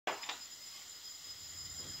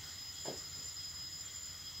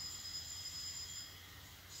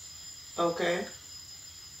Okay.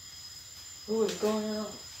 What is going on?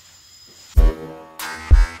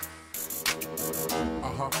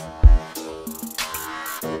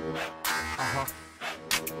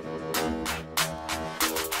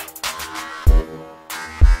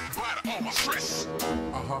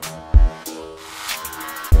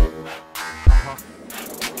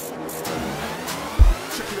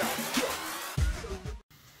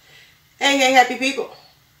 Hey, happy people.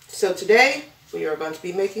 So today we are going to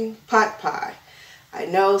be making pot pie. I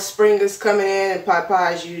know spring is coming in and pot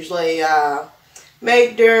pie is usually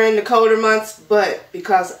made during the colder months, but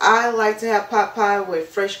because I like to have pot pie with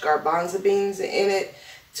fresh garbanzo beans in it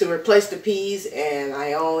to replace the peas, and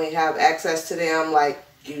I only have access to them like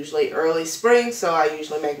usually early spring, so I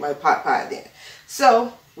usually make my pot pie then.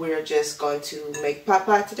 So we're just going to make pot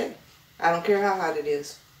pie today. I don't care how hot it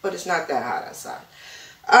is, but it's not that hot outside.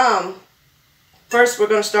 First we're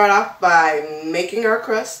going to start off by making our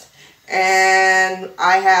crust. And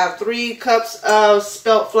I have 3 cups of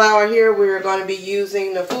spelt flour here. We're going to be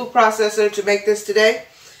using the food processor to make this today.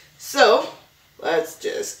 So let's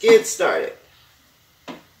just get started.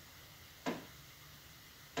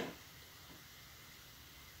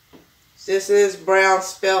 This is brown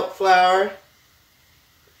spelt flour.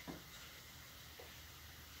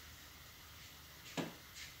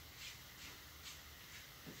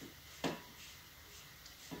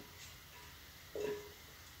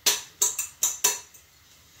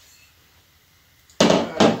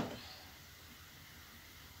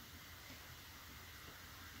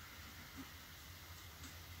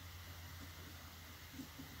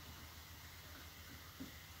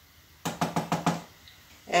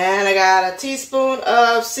 And I got a teaspoon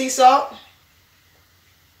of sea salt.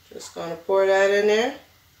 Just going to pour that in there.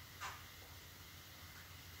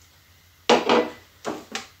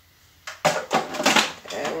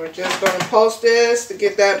 And we're just going to pulse this to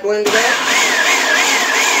get that blended up.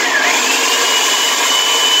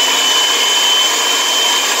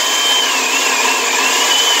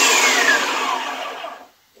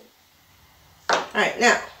 Alright,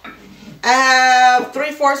 now I have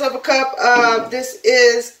 3/4 of a cup of this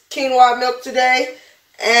is quinoa milk today,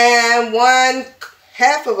 and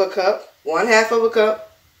 1/2 of a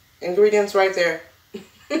cup, ingredients right there,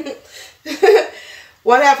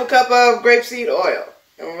 1/2 a cup of grapeseed oil,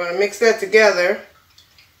 and we're going to mix that together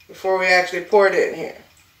before we actually pour it in here.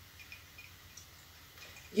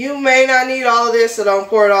 You may not need all of this, so don't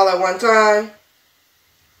pour it all at one time.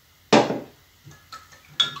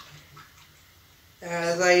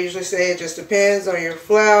 As I usually say, it just depends on your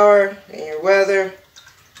flour and your weather.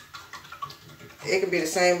 It can be the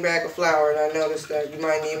same bag of flour, and I noticed that you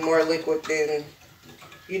might need more liquid than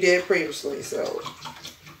you did previously. So,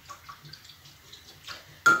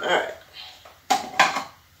 alright.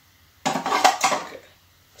 Okay.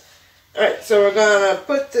 Alright, so we're going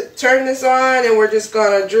to turn this on, and we're just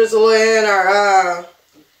going to drizzle in our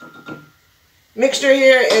mixture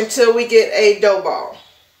here until we get a dough ball.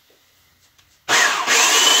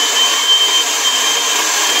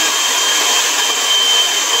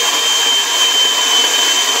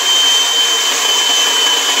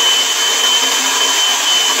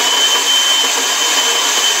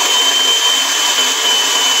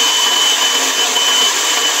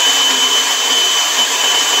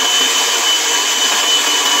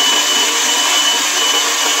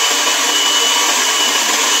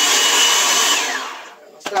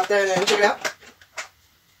 Stop there and then check it out.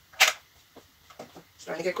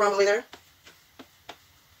 Starting to get crumbly there.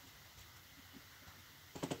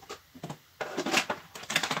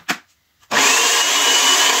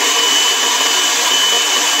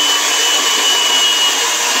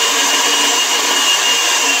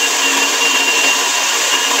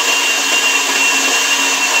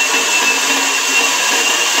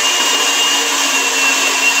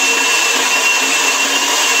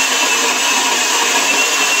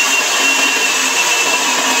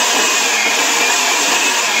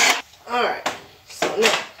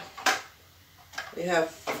 We have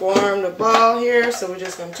formed a ball here, so we're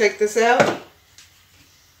just going to take this out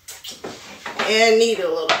and knead it a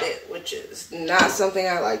little bit, which is not something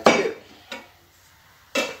I like to do.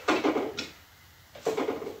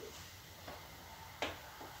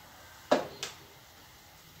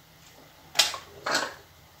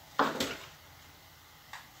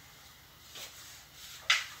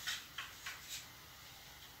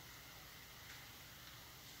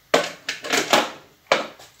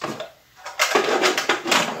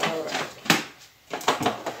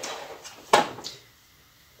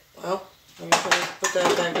 Well, I'm going to put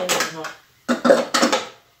that back in there, huh?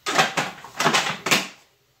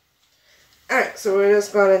 Alright, so we're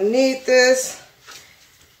just going to knead this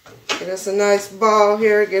Get us a nice ball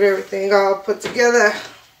here, get everything all put together.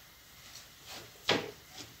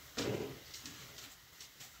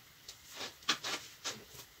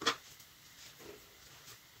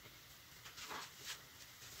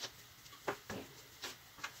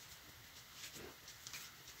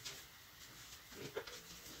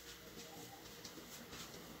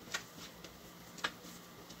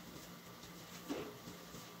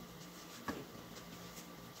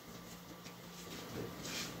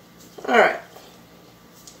 Alright,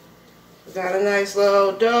 we got a nice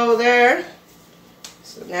little dough there.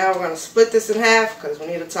 So now we're going to split this in half because we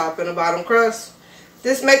need a top and a bottom crust.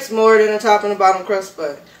 This makes more than a top and a bottom crust,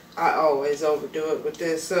 but I always overdo it with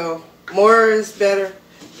this. So more is better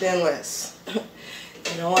than less. You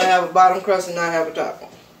don't want to have a bottom crust and not have a top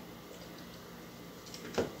one.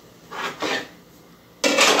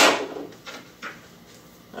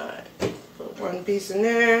 Alright, put one piece in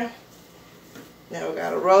there. Now we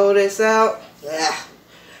gotta roll this out.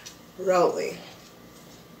 Rolling.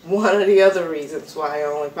 One of the other reasons why I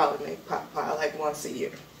only probably make pot pie like once a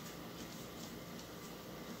year.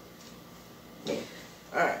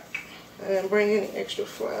 Alright, I didn't bring any extra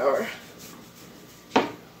flour.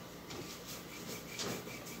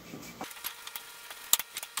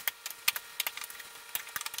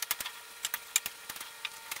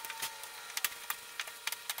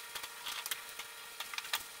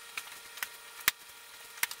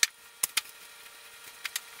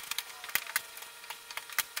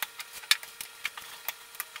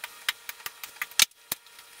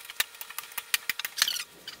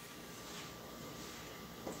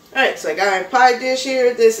 Alright, so I got my pie dish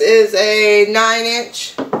here. This is a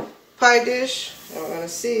 9-inch pie dish. And we're going to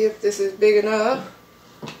see if this is big enough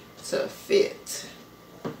to fit.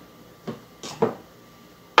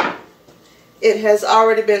 It has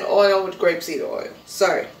already been oiled with grapeseed oil.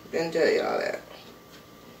 Sorry, didn't tell you all that.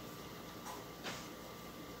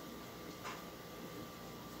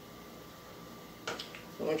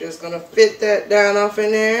 So we're just going to fit that down off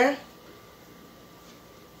in there.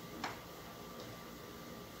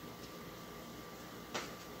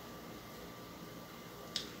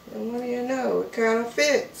 And what do you know, it kind of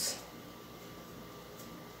fits.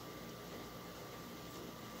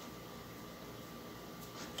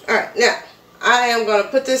 Alright, now I am going to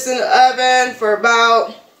put this in the oven for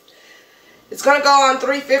about, it's going to go on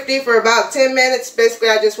 350 for about 10 minutes. Basically,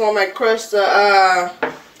 I just want my crust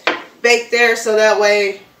to bake there so that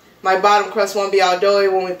way my bottom crust won't be all doughy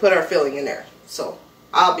when we put our filling in there. So,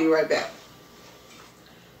 I'll be right back.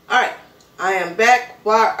 Alright. I am back.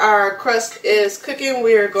 While our crust is cooking,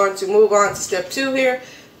 we are going to move on to step 2 here.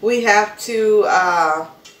 We have to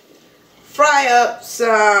fry up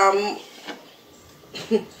some,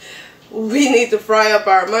 we need to fry up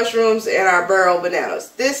our mushrooms and our burro bananas.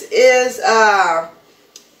 This is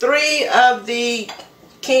 3 of the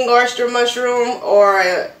king oyster mushroom,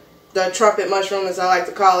 or the trumpet mushroom as I like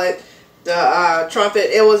to call it. The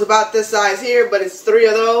trumpet, it was about this size here, but it's 3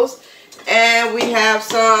 of those. And we have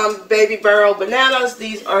some baby burro bananas.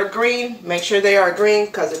 These are green. Make sure they are green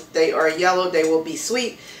because if they are yellow, they will be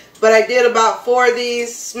sweet. But I did about 4 of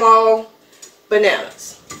these small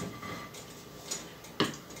bananas.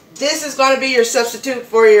 This is going to be your substitute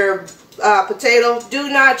for your potato.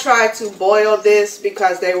 Do not try to boil this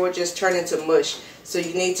because they will just turn into mush. So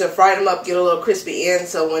you need to fry them up, get a little crispy end,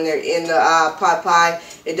 so when they're in the pot pie,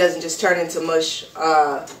 it doesn't just turn into mush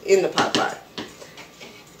in the pot pie.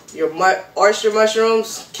 Your oyster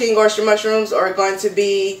mushrooms, king oyster mushrooms, are going to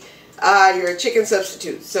be your chicken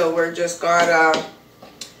substitute. So we're just going to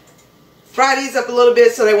fry these up a little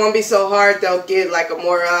bit so they won't be so hard. They'll get like a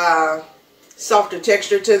more softer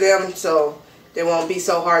texture to them, so they won't be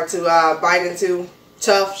so hard to bite into.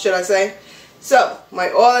 Tough, should I say. So my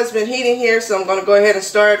oil has been heating here, so I'm going to go ahead and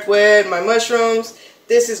start with my mushrooms.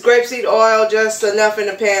 This is grapeseed oil, just enough in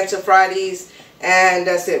the pan to fry these, and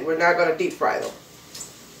that's it. We're not going to deep fry them.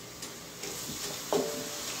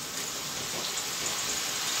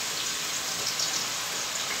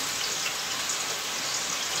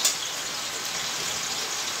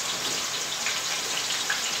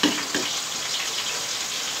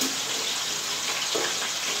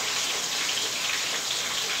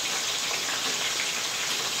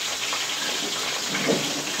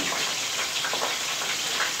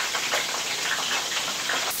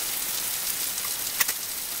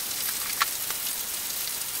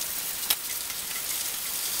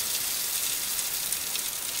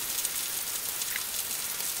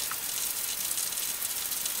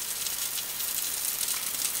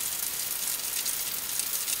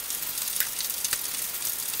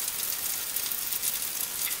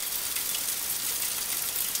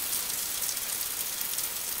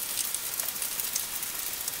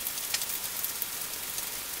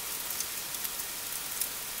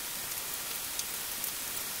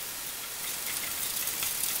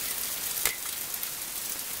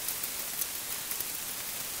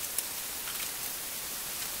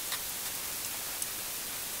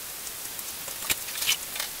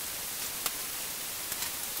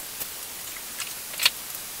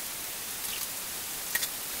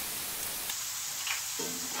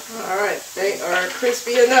 Alright, they are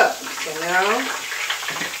crispy enough. So now,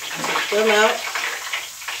 take them out.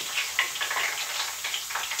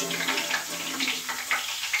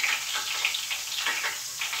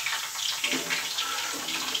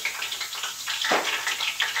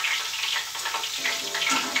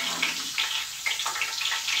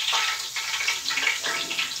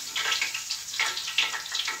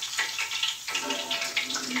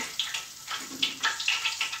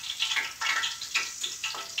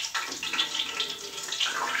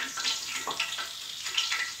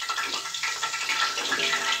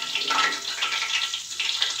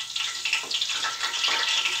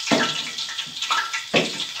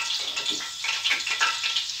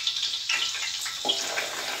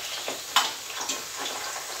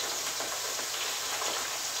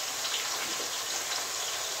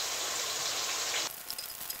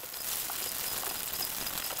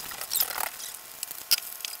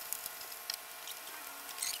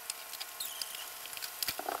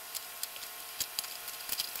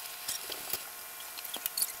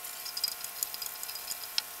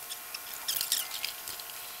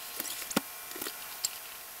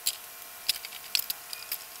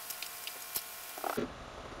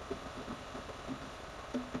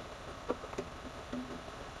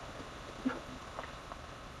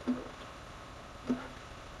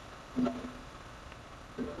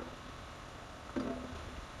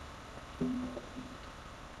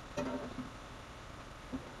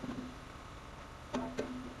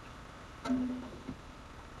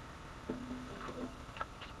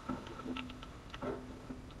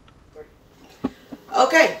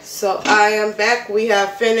 Okay, so I am back. We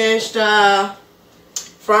have finished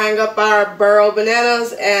frying up our burro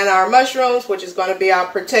bananas and our mushrooms, which is going to be our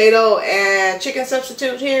potato and chicken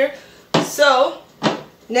substitute here. So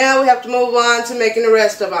now we have to move on to making the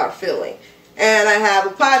rest of our filling. And I have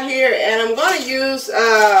a pot here, and I'm going to use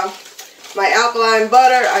my alkaline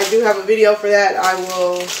butter. I do have a video for that. I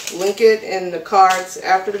will link it in the cards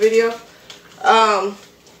after the video.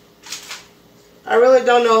 I really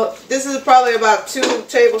don't know. This is probably about 2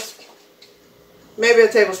 tablespoons, maybe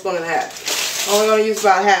a tablespoon and a half. I'm only going to use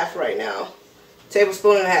about half right now.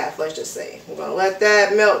 Tablespoon and a half, let's just say. We're going to let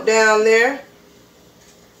that melt down there.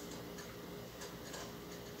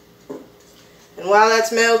 And while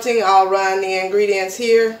that's melting, I'll run the ingredients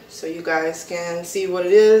here so you guys can see what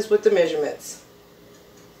it is with the measurements.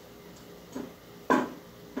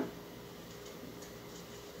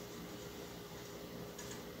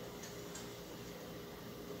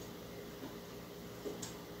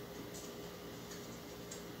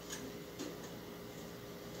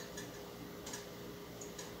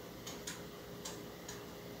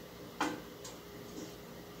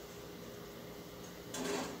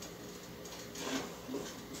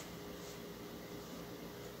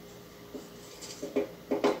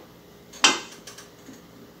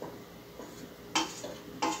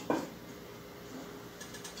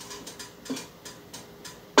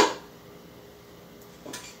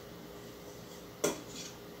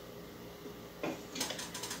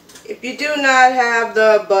 If you do not have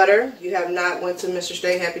the butter, you have not went to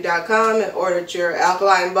MrStayHappy.com and ordered your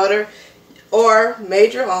alkaline butter or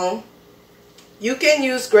made your own, you can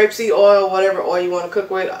use grapeseed oil, whatever oil you want to cook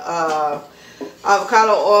with.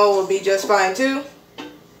 Avocado oil will be just fine too.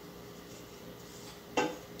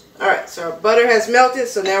 Alright, so our butter has melted,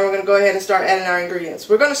 so now we're going to go ahead and start adding our ingredients.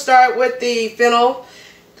 We're going to start with the fennel.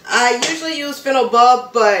 I usually use fennel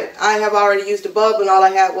bulb, but I have already used the bulb and all I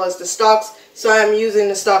had was the stalks. So I'm using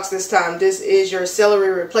the stalks this time. This is your celery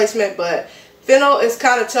replacement, but fennel is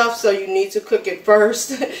kind of tough, so you need to cook it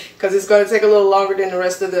first because it's going to take a little longer than the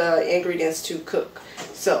rest of the ingredients to cook.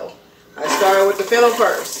 So I started with the fennel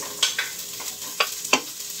first.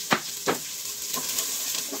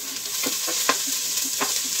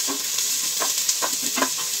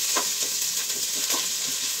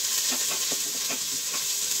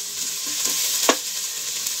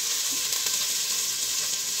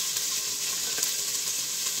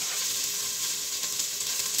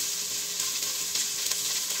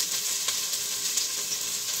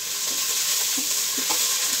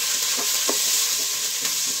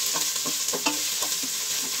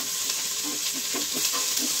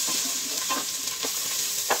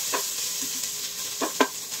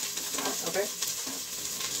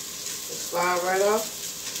 Slide right off.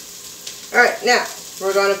 Alright, now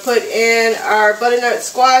we're going to put in our butternut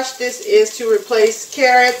squash. This is to replace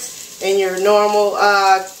carrots in your normal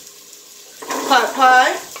pot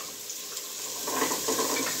pie.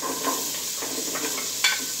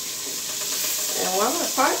 And why my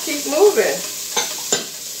pot keep moving?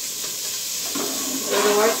 It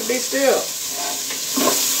doesn't like to be still.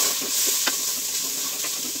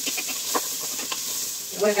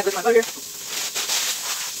 go ahead and add my butter here.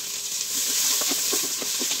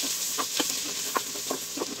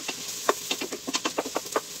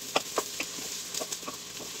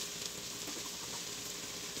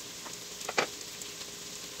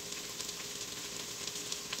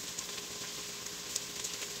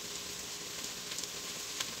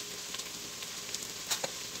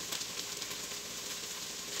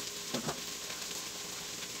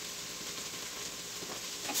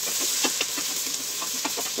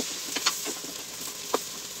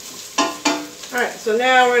 Alright, so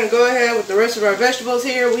now we're going to go ahead with the rest of our vegetables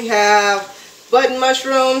here. We have button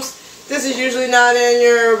mushrooms. This is usually not in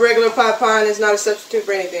your regular pot pie and it's not a substitute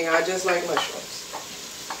for anything. I just like mushrooms.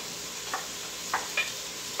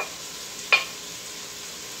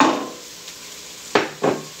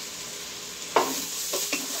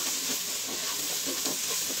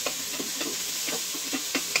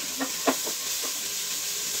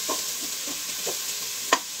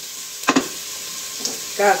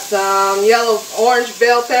 Got some yellow orange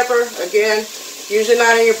bell pepper. Again, usually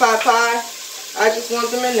not in your pot pie. I just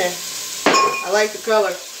want them in there. I like the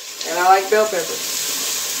color and I like bell pepper.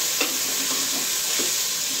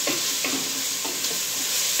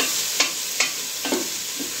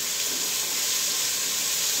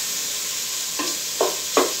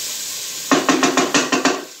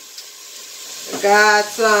 Got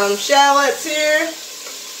some shallots here.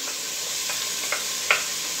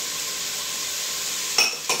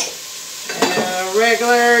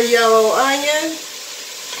 Regular yellow onion.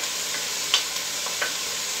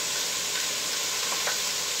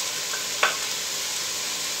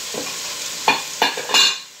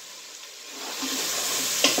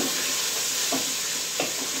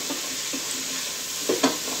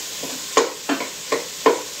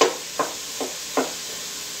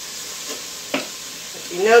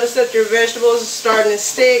 If you notice that your vegetables are starting to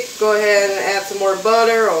stick, go ahead and add some more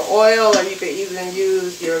butter or oil, or you could even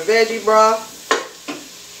use your veggie broth.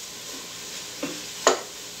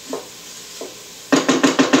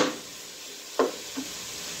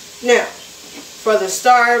 Now, for the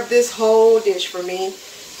star of this whole dish for me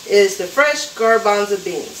is the fresh garbanzo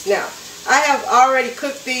beans. Now, I have already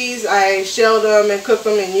cooked these. I shelled them and cooked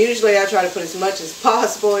them, and usually I try to put as much as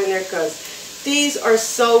possible in there because these are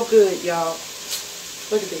so good, y'all.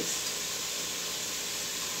 Look at these.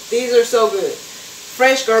 These are so good.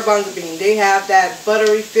 Fresh garbanzo bean. They have that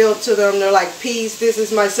buttery feel to them. They're like peas. This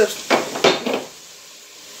is my substitute.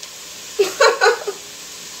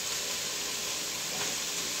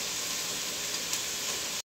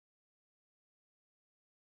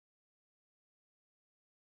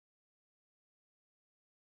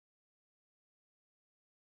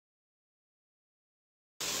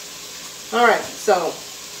 Alright, so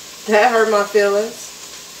that hurt my feelings.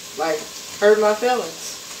 Like, hurt my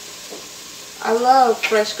feelings. I love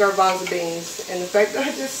fresh garbanzo beans, and the fact that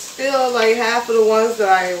I just spilled like half of the ones that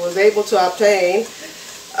I was able to obtain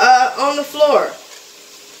on the floor.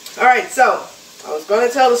 Alright, so I was going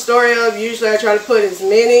to tell the story of, usually I try to put as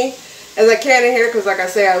many as I can in here because, like I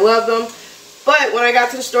say, I love them. But when I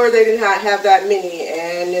got to the store, they did not have that many,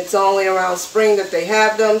 and it's only around spring that they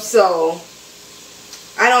have them, so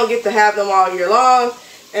I don't get to have them all year long,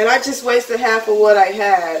 and I just wasted half of what I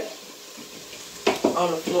had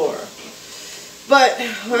on the floor. But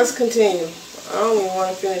let's continue. I don't even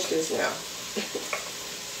want to finish this now.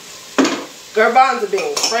 Garbanzo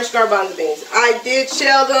beans, fresh garbanzo beans. I did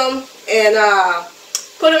shell them and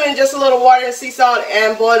put them in just a little water and sea salt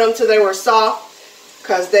and boiled them till they were soft,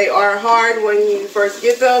 because they are hard when you first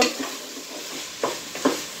get them.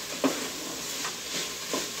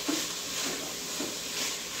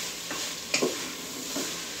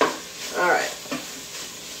 Alright,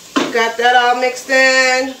 got that all mixed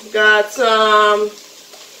in. Got some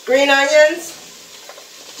green onions,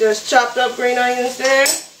 just chopped up green onions there.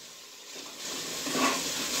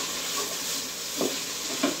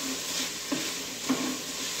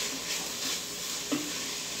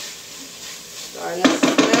 Starting to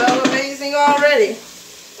smell amazing already.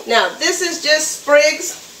 Now this is just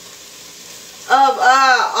sprigs of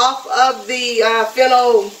off of the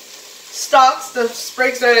fennel stalks, the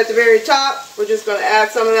sprigs that are at the very top. We're just going to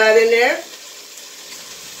add some of that in there.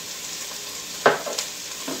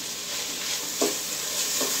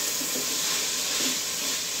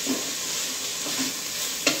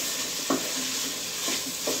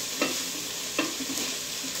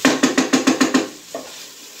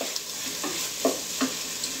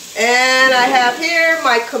 And I have here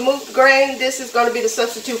my kamut grain. This is going to be the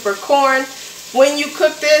substitute for corn. When you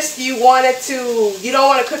cook this, you don't want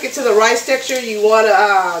to cook it to the rice texture. You want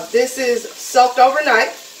to, this is soaked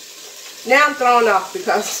overnight. Now I'm thrown off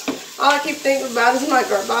because All I keep thinking about is my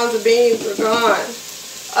garbanzo beans are gone.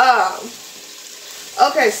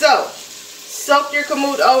 Okay, so soak your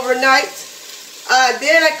kamut overnight.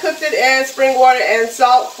 Then I cooked it in spring water and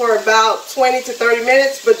salt for about 20 to 30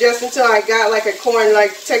 minutes, but just until I got like a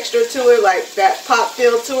corn-like texture to it, like that pop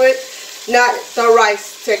feel to it, not the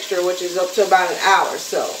rice texture, which is up to about an hour.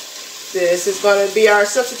 So this is going to be our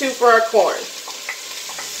substitute for our corn.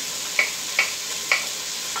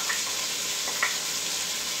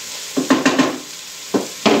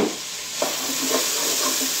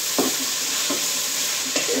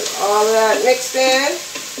 Get all of that mixed in.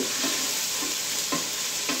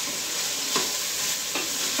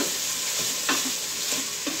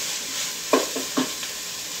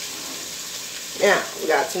 Now, we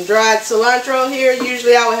got some dried cilantro here.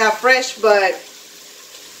 Usually I would have fresh, but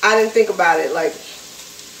I didn't think about it. Like,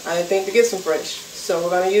 I didn't think to get some fresh. So we're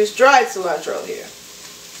going to use dried cilantro here.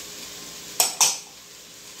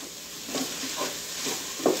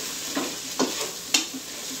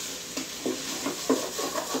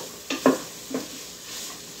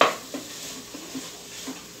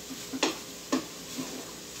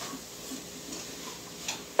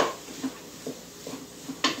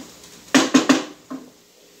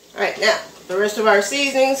 Alright, now, the rest of our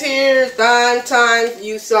seasonings here, thyme,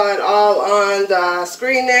 you saw it all on the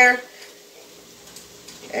screen there.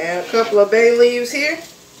 And a couple of bay leaves here.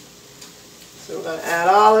 So we're going to add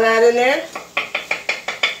all of that in there.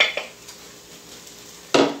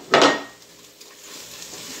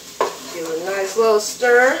 Give it a nice little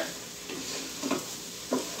stir.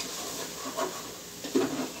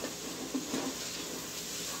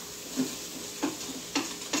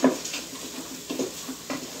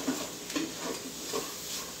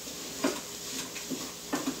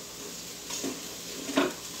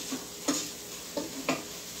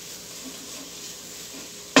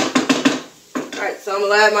 Alright, so I'm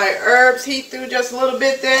going to add my herbs, heat through just a little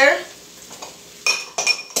bit there.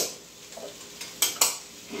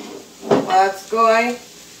 While it's going,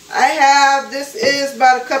 this is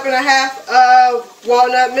about 1.5 cups of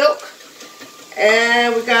walnut milk.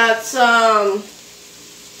 And we got some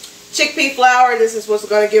chickpea flour. This is what's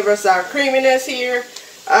going to give us our creaminess here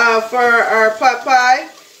for our pot pie.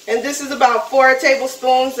 And this is about 4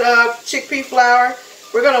 tablespoons of chickpea flour.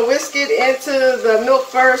 We're going to whisk it into the milk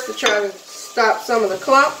first to try to stop some of the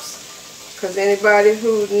clumps, because anybody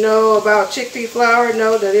who know about chickpea flour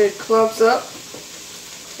know that it clumps up.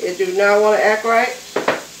 It do not want to act right.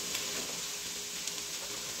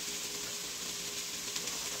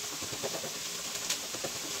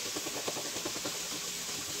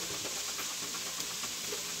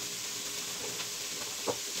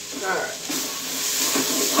 Alright.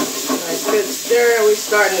 Nice good stir. We're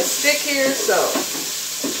starting to stick here, so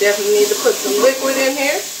definitely need to put some liquid in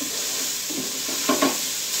here.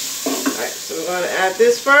 Alright, so we're going to add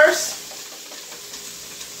this first.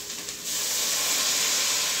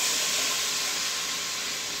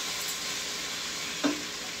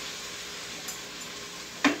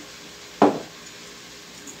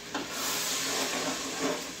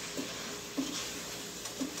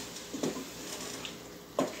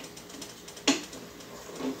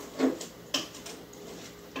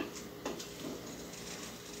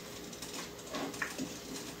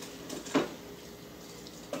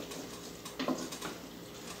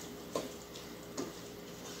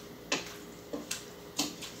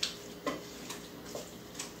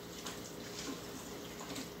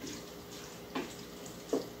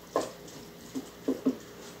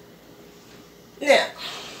 Now,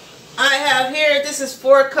 I have here, this is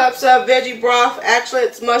 4 cups of veggie broth. Actually,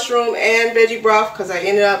 it's mushroom and veggie broth because I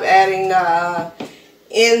ended up adding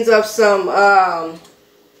ends of some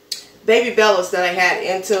baby bellas that I had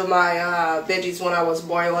into my veggies when I was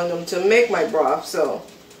boiling them to make my broth. So,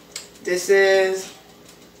 this is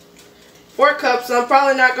 4 cups. I'm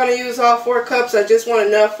probably not going to use all 4 cups. I just want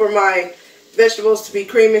enough for my vegetables to be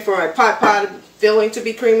creamy, for my pot pie filling to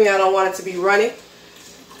be creamy. I don't want it to be runny.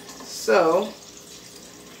 So,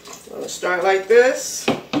 I'm going to start like this.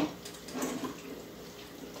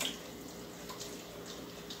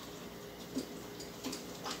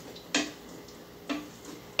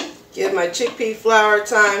 Give my chickpea flour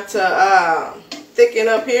time to thicken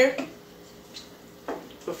up here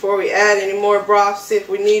before we add any more broth, see if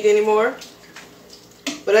we need any more.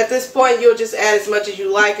 But at this point, you'll just add as much as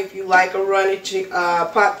you like. If you like a runny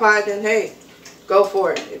pot pie, then hey, go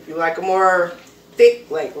for it. If you like a more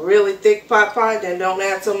thick, like really thick pot pie, then don't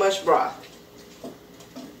add so much broth.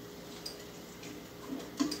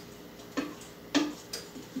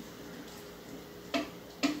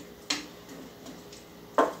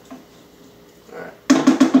 Alright.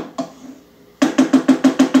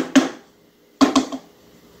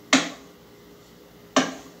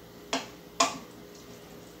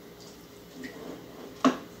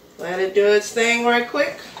 it do its thing right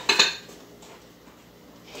quick.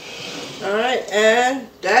 Alright, and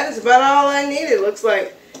that is about all I needed, looks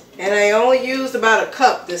like. And I only used about a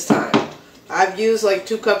cup this time. I've used like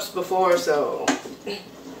 2 cups before, so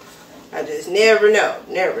I just never know,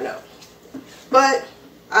 never know. But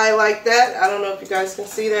I like that. I don't know if you guys can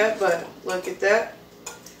see that, but look at that.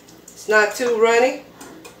 It's not too runny,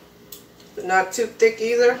 but not too thick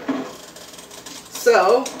either.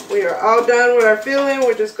 So we are all done with our filling.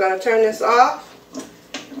 We're just going to turn this off.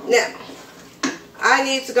 Now, I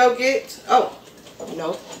need to go get, oh,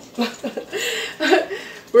 no.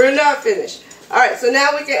 We're not finished. Alright, so now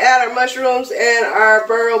we can add our mushrooms and our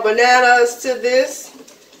burro bananas to this.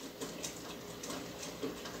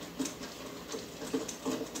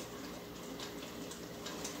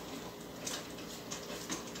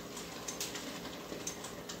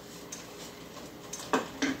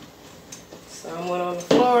 Someone on the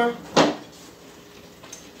floor.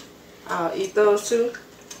 I'll eat those too.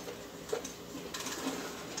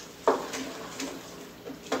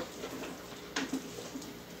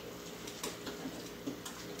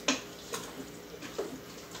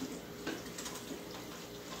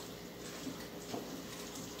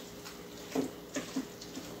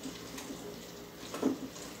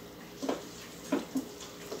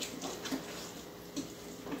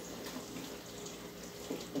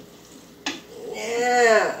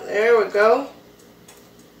 Yeah, there we go.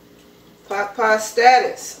 Pot pie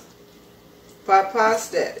status. Pot pie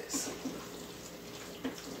status.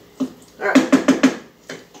 Alright.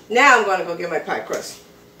 Now I'm going to go get my pie crust.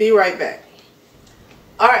 Be right back.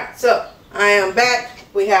 Alright, so I am back.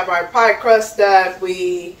 We have our pie crust that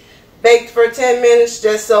we baked for 10 minutes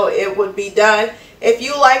just so it would be done. If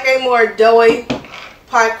you like a more doughy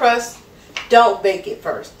pie crust, don't bake it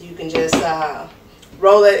first. You can just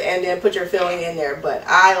roll it and then put your filling in there. But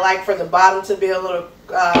I like for the bottom to be a little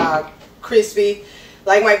crispy.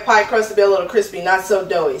 Like my pie crust to be a little crispy, not so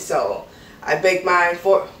doughy. So I baked mine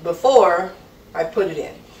before I put it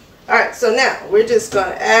in. Alright, so now we're just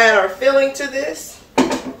going to add our filling to this.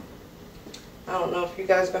 I don't know if you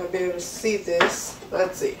guys are going to be able to see this.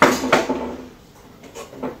 Let's see.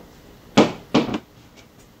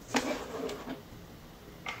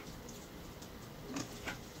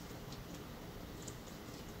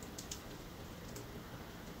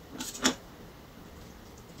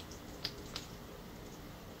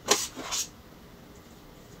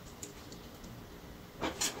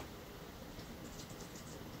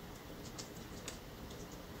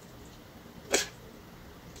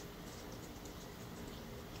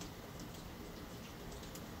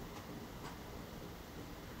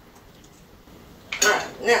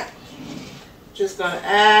 Now, just going to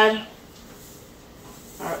add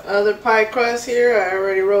our other pie crust here. I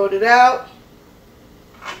already rolled it out.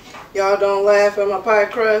 Y'all don't laugh at my pie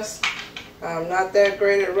crust. I'm not that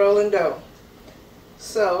great at rolling dough.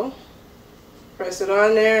 So, press it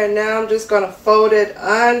on there, and now I'm just going to fold it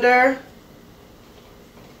under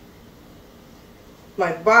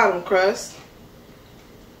my bottom crust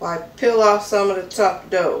while I peel off some of the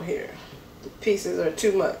top dough here. The pieces are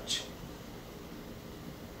too much.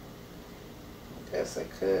 Guess I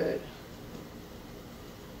could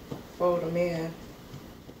fold them in.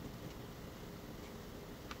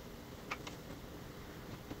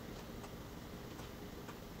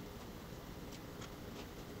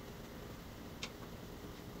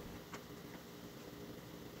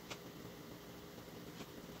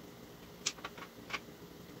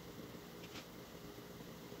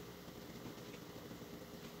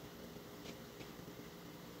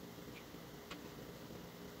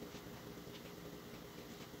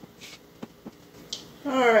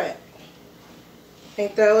 Alright, I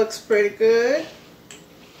think that looks pretty good.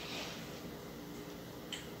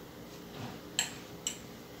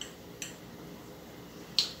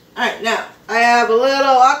 Alright, now I have a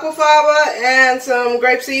little aquafaba and some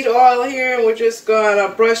grapeseed oil here, and we're just going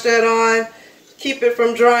to brush that on, keep it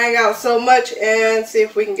from drying out so much, and see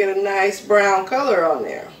if we can get a nice brown color on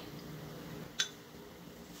there.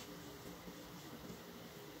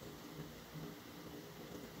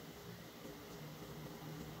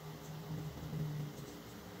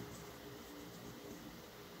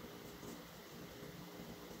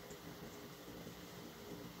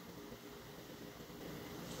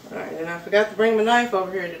 Alright, and I forgot to bring my knife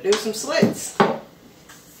over here to do some slits.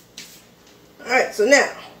 Alright, so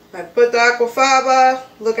now I put the aquafaba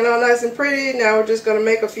looking all nice and pretty. Now we're just going to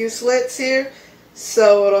make a few slits here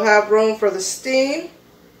so it'll have room for the steam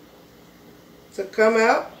to come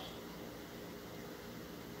out.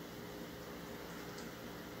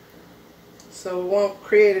 So it won't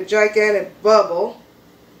create a gigantic bubble.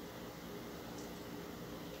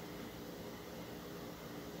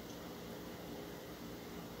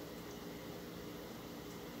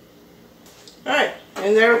 Alright,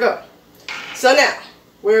 and there we go. So now,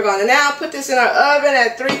 we're going to now put this in our oven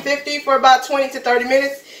at 350 for about 20 to 30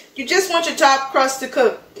 minutes. You just want your top crust to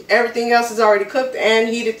cook. Everything else is already cooked and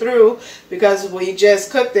heated through because we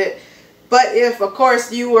just cooked it. But if, of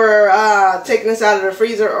course, you were taking this out of the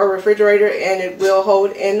freezer or refrigerator, and it will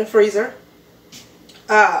hold in the freezer,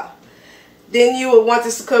 then you would want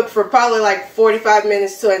this to cook for probably like 45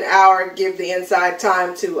 minutes to an hour. Give the inside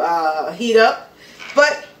time to heat up.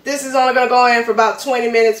 But this is only going to go in for about 20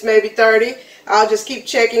 minutes, maybe 30. I'll just keep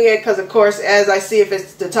checking it because, of course, as I see if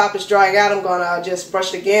it's the top is drying out, I'm going to just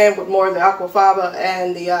brush it again with more of the aquafaba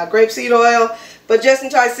and the grapeseed oil. But just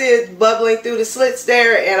until I see it bubbling through the slits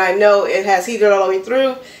there, and I know it has heated all the way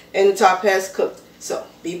through and the top has cooked. So,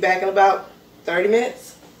 be back in about 30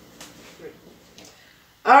 minutes.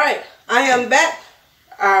 Alright, I am back.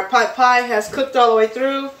 Our pot pie has cooked all the way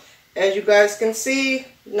through. As you guys can see,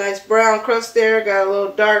 nice brown crust there. Got a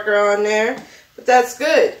little darker on there, but that's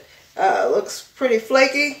good. Looks pretty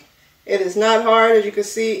flaky. It is not hard. As you can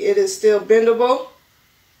see, it is still bendable.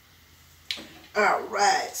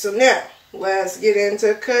 Alright, so now let's get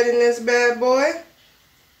into cutting this bad boy.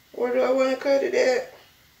 Where do I want to cut it at?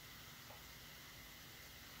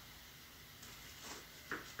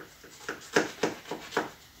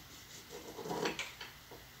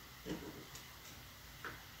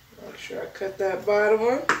 Make sure I cut that bottom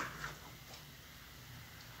one.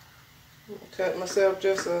 Cut myself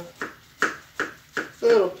just a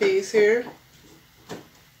little piece here.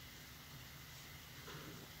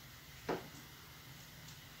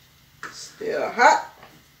 Still hot.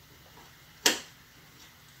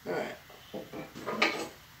 Alright.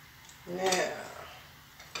 Now.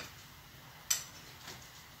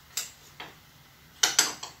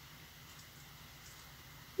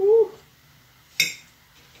 Woo.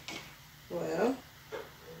 Well.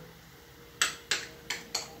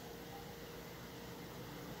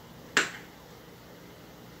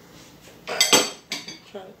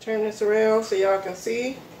 Trying to turn this around so y'all can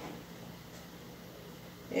see.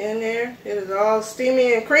 In there, it is all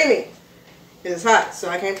steamy and creamy. It is hot, so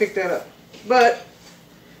I can't pick that up. But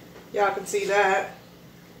y'all can see that.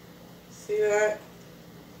 See that?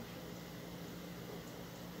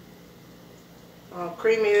 All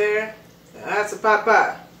creamy there. Now that's a pot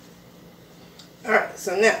pie. Alright,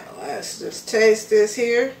 so now let's just taste this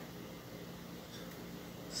here.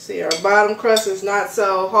 See, our bottom crust is not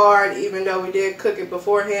so hard, even though we did cook it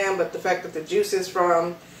beforehand, but the fact that the juices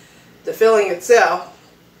from the filling itself.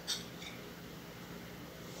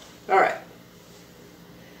 Alright.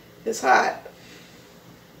 It's hot.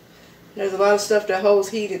 There's a lot of stuff that holds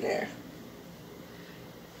heat in there.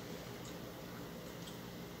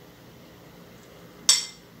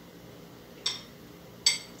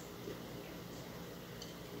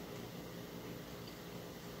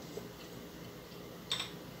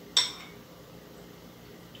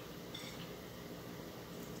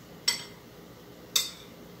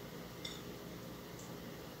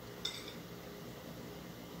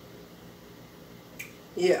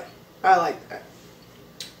 Yeah, I like that.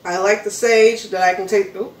 I like the sage that I can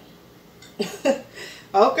take. Ooh.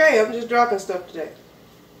 Okay, I'm just dropping stuff today.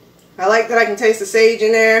 I like that I can taste the sage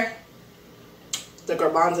in there. The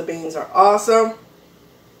garbanzo beans are awesome.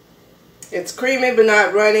 It's creamy but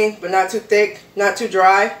not runny, but not too thick, not too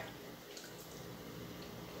dry.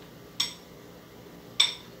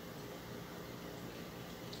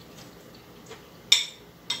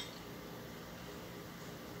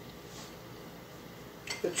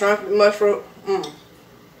 The trumpet mushroom,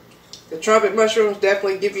 the trumpet mushrooms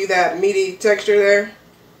definitely give you that meaty texture there.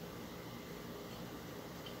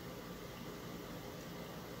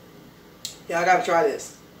 Yeah, I gotta try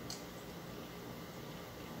this.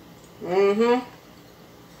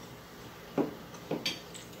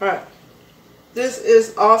 Alright. This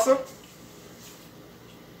is awesome.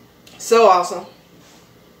 So awesome.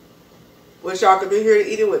 Wish y'all could be here to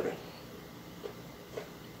eat it with me.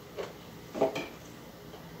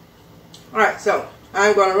 Alright, so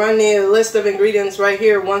I'm going to run the list of ingredients right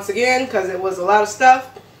here once again because it was a lot of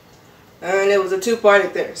stuff and it was a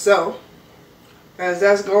two-parted there. So, as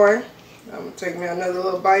that's going, I'm going to take me another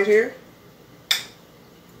little bite here.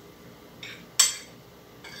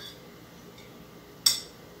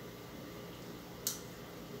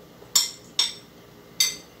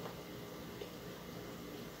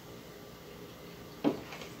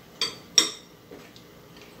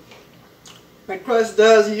 My crust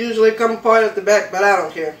does usually come apart at the back, but I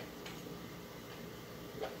don't care.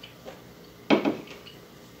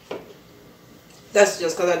 That's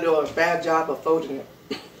just because I do a bad job of folding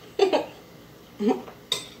it.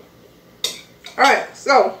 Alright,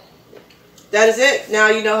 so that is it. Now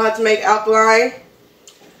you know how to make alkaline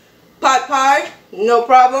pot pie. No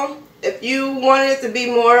problem. If you wanted it to be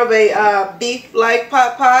more of a beef-like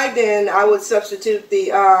pot pie, then I would substitute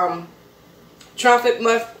the trumpet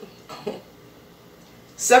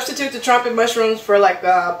mushrooms for like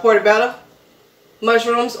portobello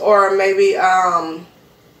mushrooms, or maybe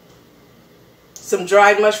some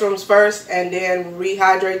dried mushrooms first and then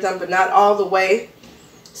rehydrate them, but not all the way,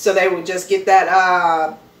 so they would just get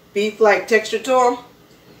that beef-like texture to them.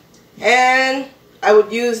 And I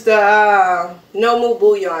would use the no-moo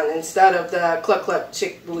bouillon instead of the cluck cluck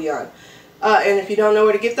chick bouillon. And if you don't know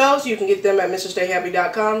where to get those, you can get them at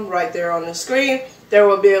MrStayHappy.com right there on the screen. There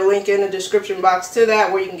will be a link in the description box to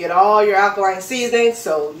that where you can get all your alkaline seasonings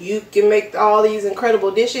so you can make all these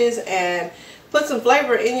incredible dishes and put some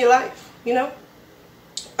flavor in your life, you know.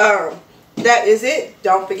 That is it.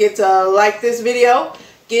 Don't forget to like this video.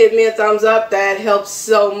 Give me a thumbs up. That helps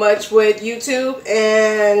so much with YouTube.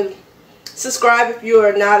 And subscribe if you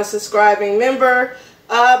are not a subscribing member.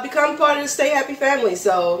 Become part of the Stay Happy family,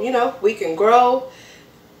 so you know we can grow,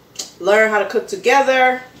 learn how to cook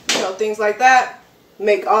together, you know, things like that.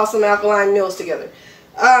 Make awesome alkaline meals together.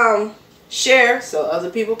 Share so other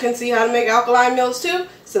people can see how to make alkaline meals too,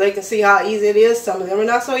 so they can see how easy it is. Some of them are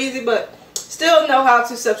not so easy, but still know how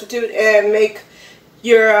to substitute and make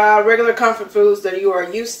your regular comfort foods that you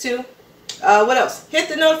are used to. What else? Hit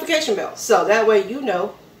the notification bell so that way you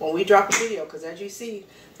know when we drop a video, because as you see,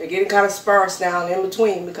 they're getting kind of sparse now in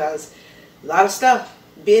between because a lot of stuff,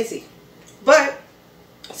 busy. But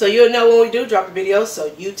so you'll know when we do drop a video,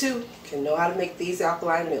 so you too can know how to make these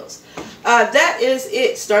alkaline meals. That is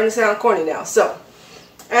it. Starting to sound corny now. So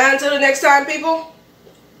until the next time, people,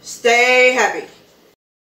 stay happy.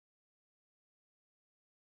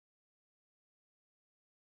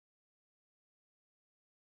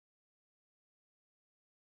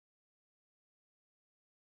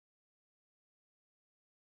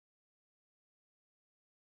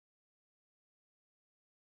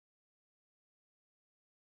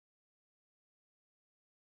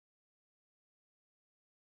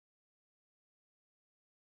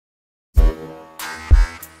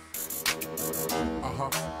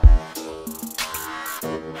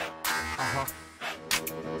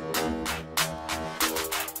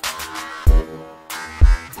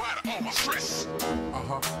 Stress.